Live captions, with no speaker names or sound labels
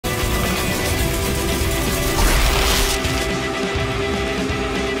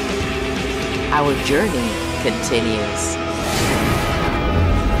our journey continues.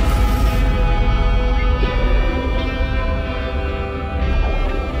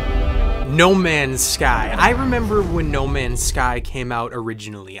 No Man's Sky. I remember when No Man's Sky came out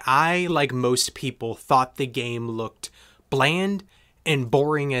originally. I, like most people, thought the game looked bland and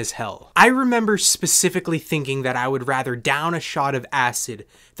boring as hell. I remember specifically thinking that I would rather down a shot of acid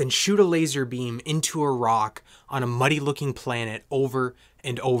than shoot a laser beam into a rock on a muddy looking planet over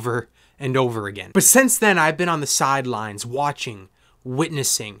and over and over again. But since then, I've been on the sidelines watching,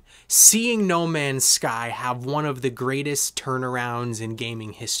 witnessing, seeing No Man's Sky have one of the greatest turnarounds in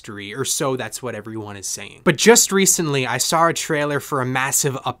gaming history, or so that's what everyone is saying. But just recently, I saw a trailer for a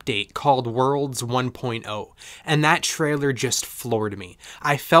massive update called Worlds 1.0, and that trailer just floored me.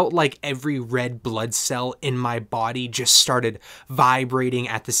 I felt like every red blood cell in my body just started vibrating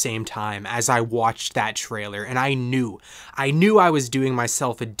at the same time as I watched that trailer, and I knew I was doing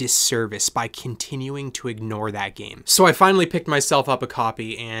myself a disservice by continuing to ignore that game. So I finally picked myself up a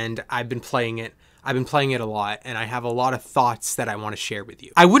copy, and I've been playing it a lot, and I have a lot of thoughts that I want to share with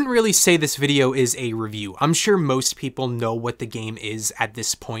you. I wouldn't really say this video is a review. I'm sure most people know what the game is at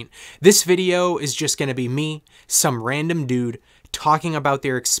this point. This video is just going to be me, some random dude, talking about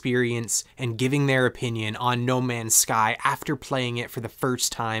their experience and giving their opinion on No Man's Sky after playing it for the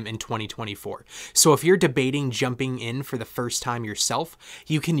first time in 2024. So if you're debating jumping in for the first time yourself,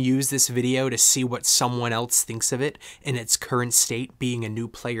 you can use this video to see what someone else thinks of it in its current state, being a new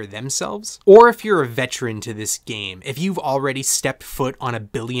player themselves. Or if you're a veteran to this game, if you've already stepped foot on 1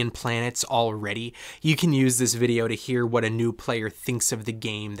 billion planets already, you can use this video to hear what a new player thinks of the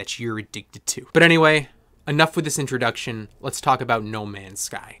game that you're addicted to. But anyway, enough with this introduction, let's talk about No Man's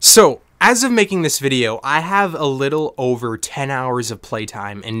Sky. So, as of making this video, I have a little over 10 hours of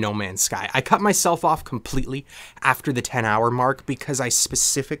playtime in No Man's Sky. I cut myself off completely after the 10-hour mark because I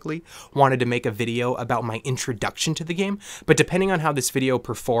specifically wanted to make a video about my introduction to the game, but depending on how this video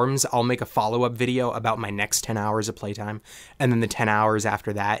performs, I'll make a follow-up video about my next 10 hours of playtime, and then the 10 hours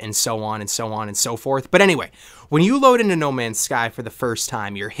after that, and so on and so on and so forth. But anyway, when you load into No Man's Sky for the first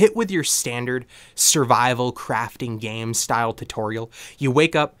time, you're hit with your standard survival crafting game style tutorial. You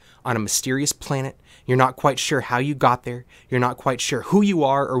wake up on a mysterious planet. You're not quite sure how you got there. You're not quite sure who you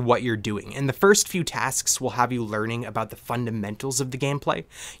are or what you're doing. And the first few tasks will have you learning about the fundamentals of the gameplay.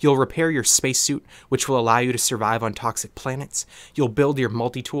 You'll repair your spacesuit, which will allow you to survive on toxic planets. You'll build your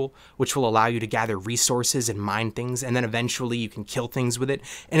multi-tool, which will allow you to gather resources and mine things, and then eventually you can kill things with it.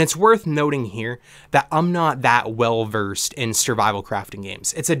 And it's worth noting here that I'm not that well versed in survival crafting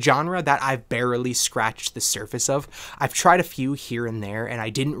games. It's a genre that I've barely scratched the surface of. I've tried a few here and there, and I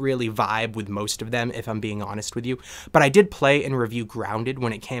didn't really vibe with most of them, if I'm being honest with you. But I did play and review Grounded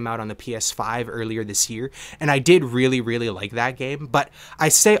when it came out on the PS5 earlier this year, and I did really like that game. But I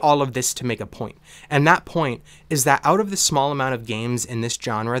say all of this to make a point, and that point is that out of the small amount of games in this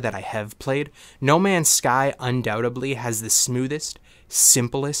genre that I have played, No Man's Sky undoubtedly has the smoothest,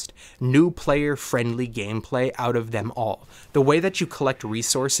 simplest, new player friendly gameplay out of them all. The way that you collect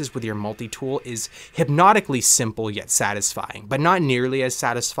resources with your multi-tool is hypnotically simple yet satisfying, but not nearly as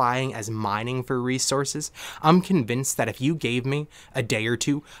satisfying as mining for resources. I'm convinced that if you gave me a day or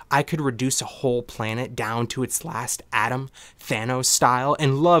two, I could reduce a whole planet down to its last atom, Thanos style,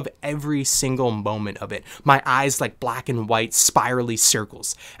 and love every single moment of it. My eyes like black and white spirally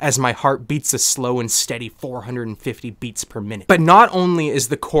circles as my heart beats a slow and steady 450 beats per minute. But not only is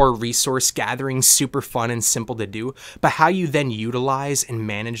the core resource gathering super fun and simple to do, but how you then utilize and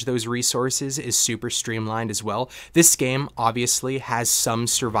manage those resources is super streamlined as well. This game obviously has some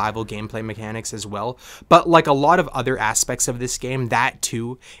survival gameplay mechanics as well, but like a lot of other aspects of this game, that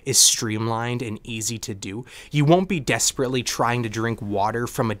too is streamlined and easy to do. You won't be desperately trying to drink water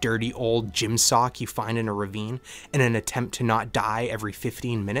from a dirty old gym sock you find in a ravine in an attempt to not die every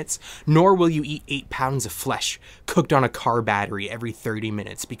 15 minutes, nor will you eat 8 pounds of flesh cooked on a car battery every 30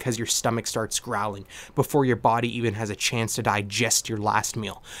 minutes because your stomach starts growling before your body even has a chance to digest your last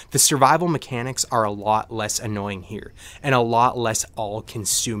meal. The survival mechanics are a lot less annoying here and a lot less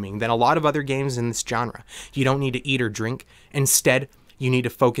all-consuming than a lot of other games in this genre. You don't need to eat or drink. Instead, you need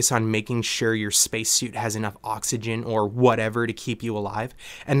to focus on making sure your spacesuit has enough oxygen or whatever to keep you alive,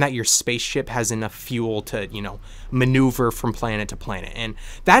 and that your spaceship has enough fuel to, maneuver from planet to planet. And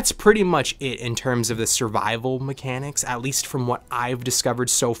that's pretty much it in terms of the survival mechanics, at least from what I've discovered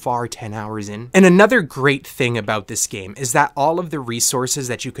so far 10 hours in. And another great thing about this game is that all of the resources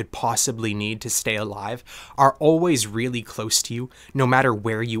that you could possibly need to stay alive are always really close to you, no matter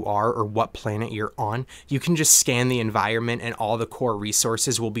where you are or what planet you're on. You can just scan the environment and all the core resources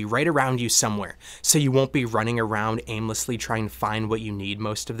resources will be right around you somewhere, so you won't be running around aimlessly trying to find what you need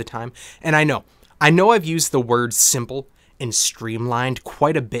most of the time. And I know I've used the word simple and streamlined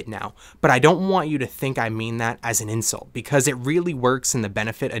quite a bit now, but I don't want you to think I mean that as an insult, because it really works in the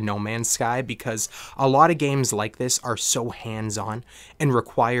benefit of No Man's Sky, because a lot of games like this are so hands-on and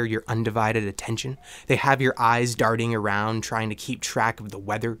require your undivided attention. They have your eyes darting around trying to keep track of the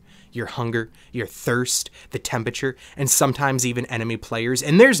weather, your hunger, your thirst, the temperature, and sometimes even enemy players,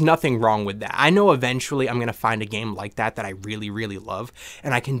 and there's nothing wrong with that. I know eventually I'm going to find a game like that I really, really love,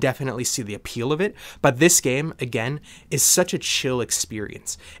 and I can definitely see the appeal of it, but this game, again, is such a chill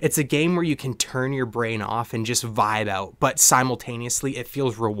experience. It's a game where you can turn your brain off and just vibe out, but simultaneously it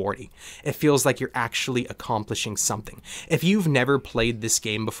feels rewarding. It feels like you're actually accomplishing something. If you've never played this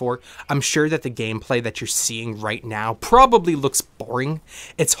game before, I'm sure that the gameplay that you're seeing right now probably looks boring.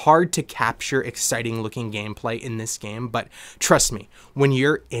 It's hard to capture exciting looking gameplay in this game, but trust me, when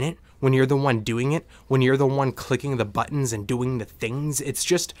you're in it, when you're the one doing it, when you're the one clicking the buttons and doing the things, it's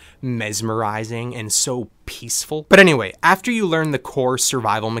just mesmerizing and so peaceful. But anyway, after you learn the core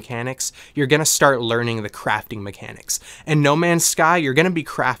survival mechanics, you're gonna start learning the crafting mechanics. In No Man's Sky, you're gonna be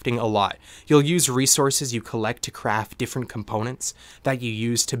crafting a lot. You'll use resources you collect to craft different components that you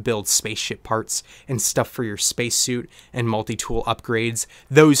use to build spaceship parts and stuff for your spacesuit and multi-tool upgrades,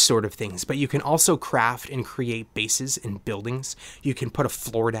 those sort of things. But you can also craft and create bases and buildings. You can put a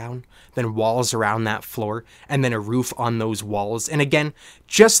floor down, then walls around that floor, and then a roof on those walls. And again,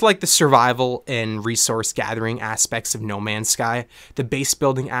 just like the survival and resource gathering aspects of No Man's Sky, the base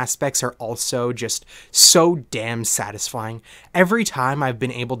building aspects are also just so damn satisfying. Every time I've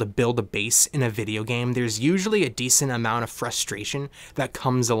been able to build a base in a video game, there's usually a decent amount of frustration that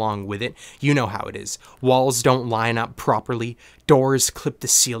comes along with it. You know how it is. Walls don't line up properly, doors clip the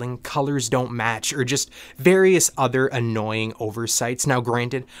ceiling, colors don't match, or just various other annoying oversights. Now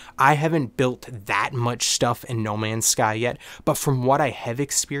granted, I haven't built that much stuff in No Man's Sky yet, but from what I have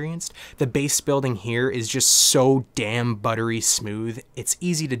experienced, the base building here is just so damn buttery smooth. It's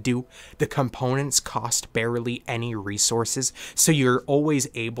easy to do. The components cost barely any resources, so you're always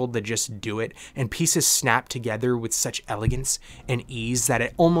able to just do it, and pieces snap together with such elegance and ease that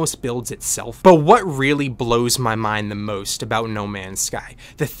it almost builds itself. But what really blows my mind the most about No Man's Sky,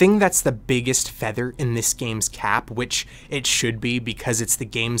 the thing that's the biggest feather in this game's cap, which it should be because it's the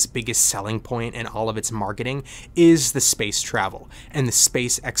game's biggest selling point and all of its marketing, is the space travel and the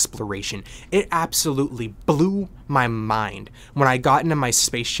space exploration. It absolutely blew my mind when I got into my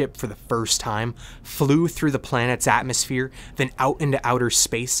spaceship for the first time, flew through the planet's atmosphere, then out into outer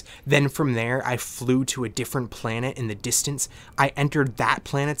space. Then from there, I flew to a different planet in the distance. I entered that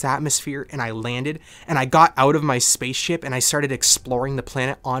planet's atmosphere and I landed, and I got out of my spaceship and I started exploring the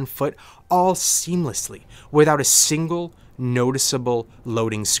planet on foot, all seamlessly, without a single noticeable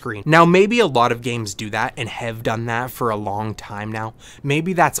loading screen. Now, maybe a lot of games do that and have done that for a long time now.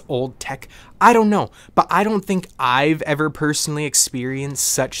 Maybe that's old tech. I don't know, but I don't think I've ever personally experienced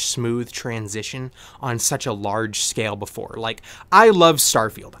such smooth transition on such a large scale before. Like, I love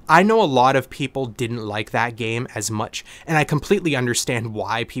Starfield. I know a lot of people didn't like that game as much, and I completely understand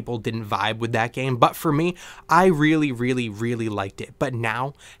why people didn't vibe with that game, but for me, I really, really, really liked it. But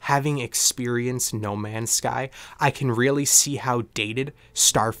now, having experienced No Man's Sky, I can really see how dated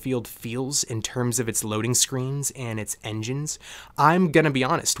Starfield feels in terms of its loading screens and its engines. I'm gonna be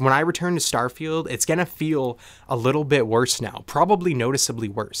honest, when I return to Starfield, it's gonna feel a little bit worse now, probably noticeably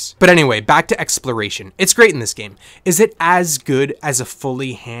worse. But anyway, back to exploration. It's great in this game. Is it as good as a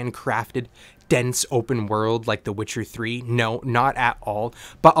fully handcrafted, dense open world like The Witcher 3? No, not at all.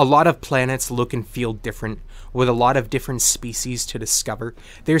 But a lot of planets look and feel different, with a lot of different species to discover.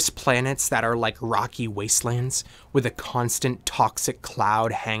 There's planets that are like rocky wastelands with a constant toxic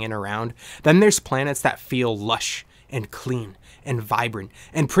cloud hanging around. Then there's planets that feel lush and clean and vibrant,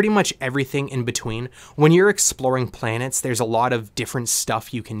 and pretty much everything in between. When you're exploring planets, there's a lot of different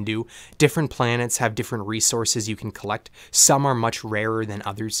stuff you can do. Different planets have different resources you can collect. Some are much rarer than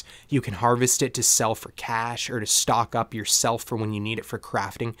others. You can harvest it to sell for cash or to stock up yourself for when you need it for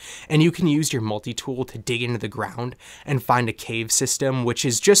crafting. And you can use your multi-tool to dig into the ground and find a cave system, which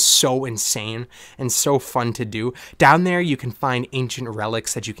is just so insane and so fun to do. Down there, you can find ancient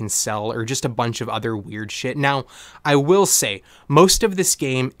relics that you can sell, or just a bunch of other weird shit. Now, I will say, most of this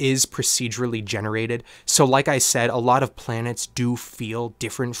game is procedurally generated, so like I said, a lot of planets do feel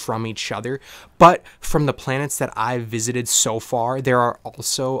different from each other, but from the planets that I've visited so far, there are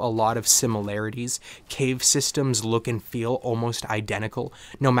also a lot of similarities. Cave systems look and feel almost identical,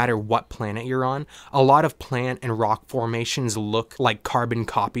 no matter what planet you're on. A lot of plant and rock formations look like carbon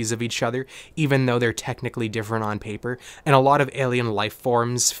copies of each other, even though they're technically different on paper, and a lot of alien life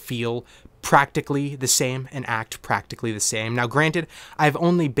forms feel practically the same and act practically the same. Now granted, I've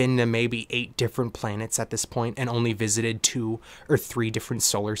only been to maybe 8 different planets at this point and only visited 2 or 3 different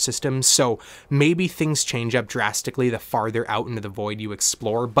solar systems, so maybe things change up drastically the farther out into the void you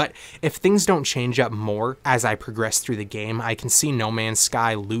explore, but if things don't change up more as I progress through the game, I can see No Man's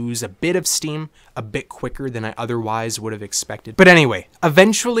Sky lose a bit of steam a bit quicker than I otherwise would have expected. But anyway,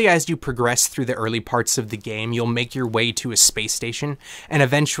 eventually as you progress through the early parts of the game, you'll make your way to a space station, and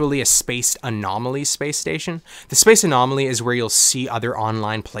eventually a space anomaly space station. The space anomaly is where you'll see other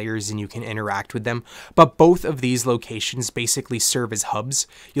online players and you can interact with them, but both of these locations basically serve as hubs.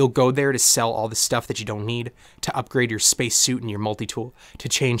 You'll go there to sell all the stuff that you don't need, to upgrade your spacesuit and your multi-tool, to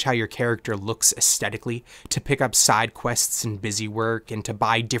change how your character looks aesthetically, to pick up side quests and busy work, and to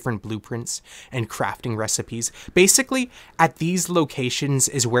buy different blueprints and crafting recipes. Basically, at these locations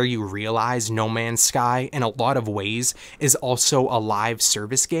is where you realize No Man's Sky, in a lot of ways, is also a live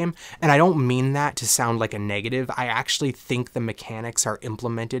service game, and I don't mean that to sound like a negative. I actually think the mechanics are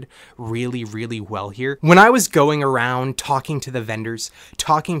implemented really, really well here. When I was going around talking to the vendors,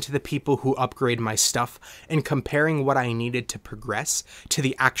 talking to the people who upgrade my stuff, and comparing what I needed to progress to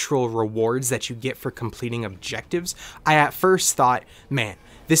the actual rewards that you get for completing objectives, I at first thought, man,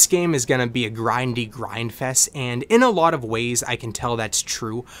 this game is going to be a grindy grind fest, and in a lot of ways I can tell that's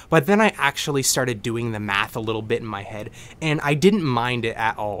true, but then I actually started doing the math a little bit in my head, and I didn't mind it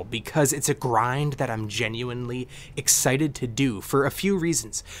at all, because it's a grind that I'm genuinely excited to do for a few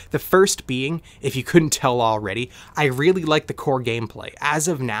reasons. The first being, if you couldn't tell already, I really like the core gameplay. As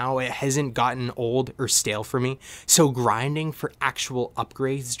of now, it hasn't gotten old or stale for me, so grinding for actual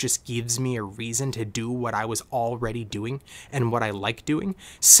upgrades just gives me a reason to do what I was already doing and what I like doing.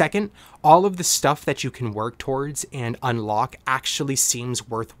 Second, all of the stuff that you can work towards and unlock actually seems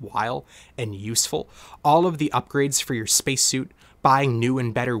worthwhile and useful. All of the upgrades for your spacesuit, buying new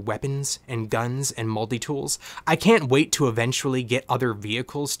and better weapons and guns and multi-tools. I can't wait to eventually get other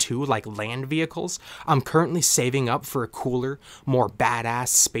vehicles too, like land vehicles. I'm currently saving up for a cooler, more badass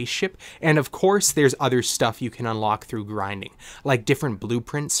spaceship, and of course there's other stuff you can unlock through grinding, like different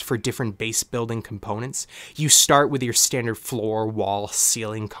blueprints for different base building components. You start with your standard floor, wall,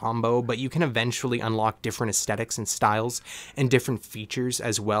 ceiling combo, but you can eventually unlock different aesthetics and styles and different features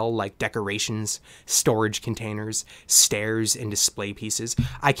as well, like decorations, storage containers, stairs, and display pieces.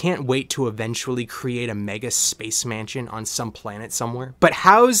 I can't wait to eventually create a mega space mansion on some planet somewhere. But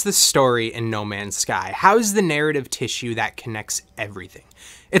how's the story in No Man's Sky? How's the narrative tissue that connects everything?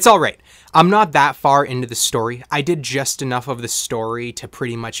 It's alright. I'm not that far into the story. I did just enough of the story to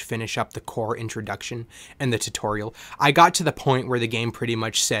pretty much finish up the core introduction and the tutorial. I got to the point where the game pretty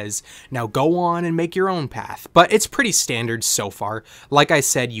much says, now go on and make your own path. But it's pretty standard so far. Like I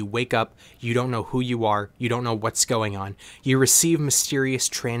said, you wake up, you don't know who you are, you don't know what's going on. You receive mysterious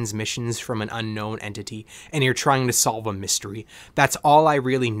transmissions from an unknown entity, and you're trying to solve a mystery. That's all I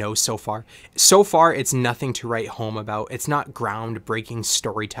really know so far. So far, it's nothing to write home about. It's not groundbreaking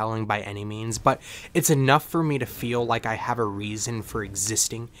storytelling by any means, but it's enough for me to feel like I have a reason for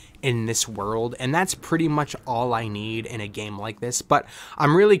existing in this world, and that's pretty much all I need in a game like this. But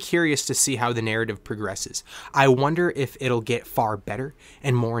I'm really curious to see how the narrative progresses. I wonder if it'll get far better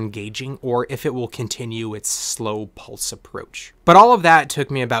and more engaging, or if it will continue its slow pulse approach. But all of that took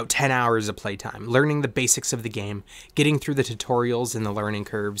me about 10 hours of playtime, learning the basics of the game, getting through the tutorials and the learning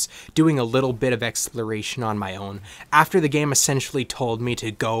curves, doing a little bit of exploration on my own. After the game essentially told me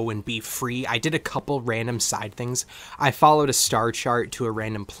to go and be free, I did a couple random side things. I followed a star chart to a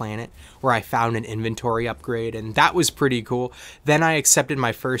random planet where I found an inventory upgrade, and that was pretty cool. Then I accepted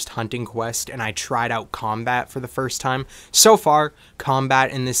my first hunting quest and I tried out combat for the first time. So far,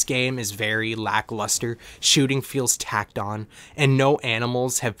 combat in this game is very lackluster. Shooting feels tacked on, and no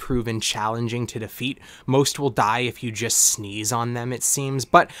animals have proven challenging to defeat. Most will die if you just sneeze on them, it seems,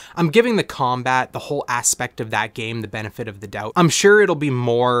 but I'm giving the combat, the whole aspect of that game, the benefit of the doubt. I'm sure it'll it'll be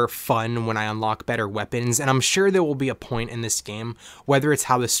more fun when I unlock better weapons, and I'm sure there will be a point in this game, whether it's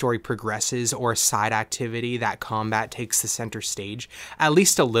how the story progresses or a side activity, that combat takes the center stage, at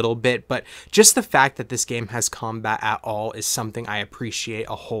least a little bit, but just the fact that this game has combat at all is something I appreciate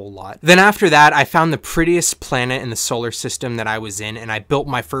a whole lot. Then after that, I found the prettiest planet in the solar system that I was in, and I built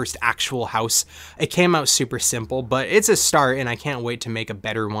my first actual house. It came out super simple, but it's a start, and I can't wait to make a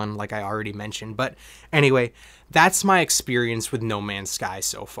better one like I already mentioned. But anyway, that's my experience with No Man's Sky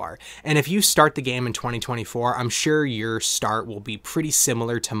so far. And if you start the game in 2024, I'm sure your start will be pretty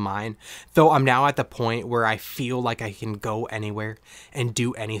similar to mine, though I'm now at the point where I feel like I can go anywhere and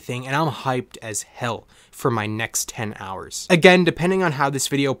do anything, and I'm hyped as hell for my next 10 hours. Again, depending on how this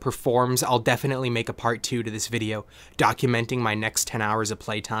video performs, I'll definitely make a part 2 to this video, documenting my next 10 hours of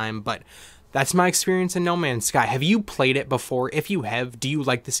playtime, but that's my experience in No Man's Sky. Have you played it before? If you have, do you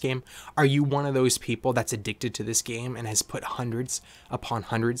like this game? Are you one of those people that's addicted to this game and has put hundreds upon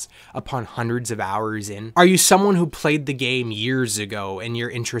hundreds upon hundreds of hours in? Are you someone who played the game years ago and you're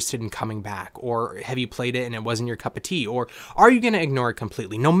interested in coming back? Or have you played it and it wasn't your cup of tea? Or are you going to ignore it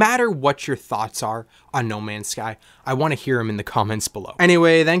completely? No matter what your thoughts are on No Man's Sky, I want to hear them in the comments below.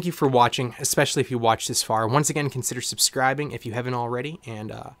 Anyway, thank you for watching, especially if you watched this far. Once again, consider subscribing if you haven't already,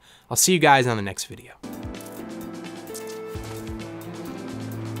 and I'll see you guys on the next video.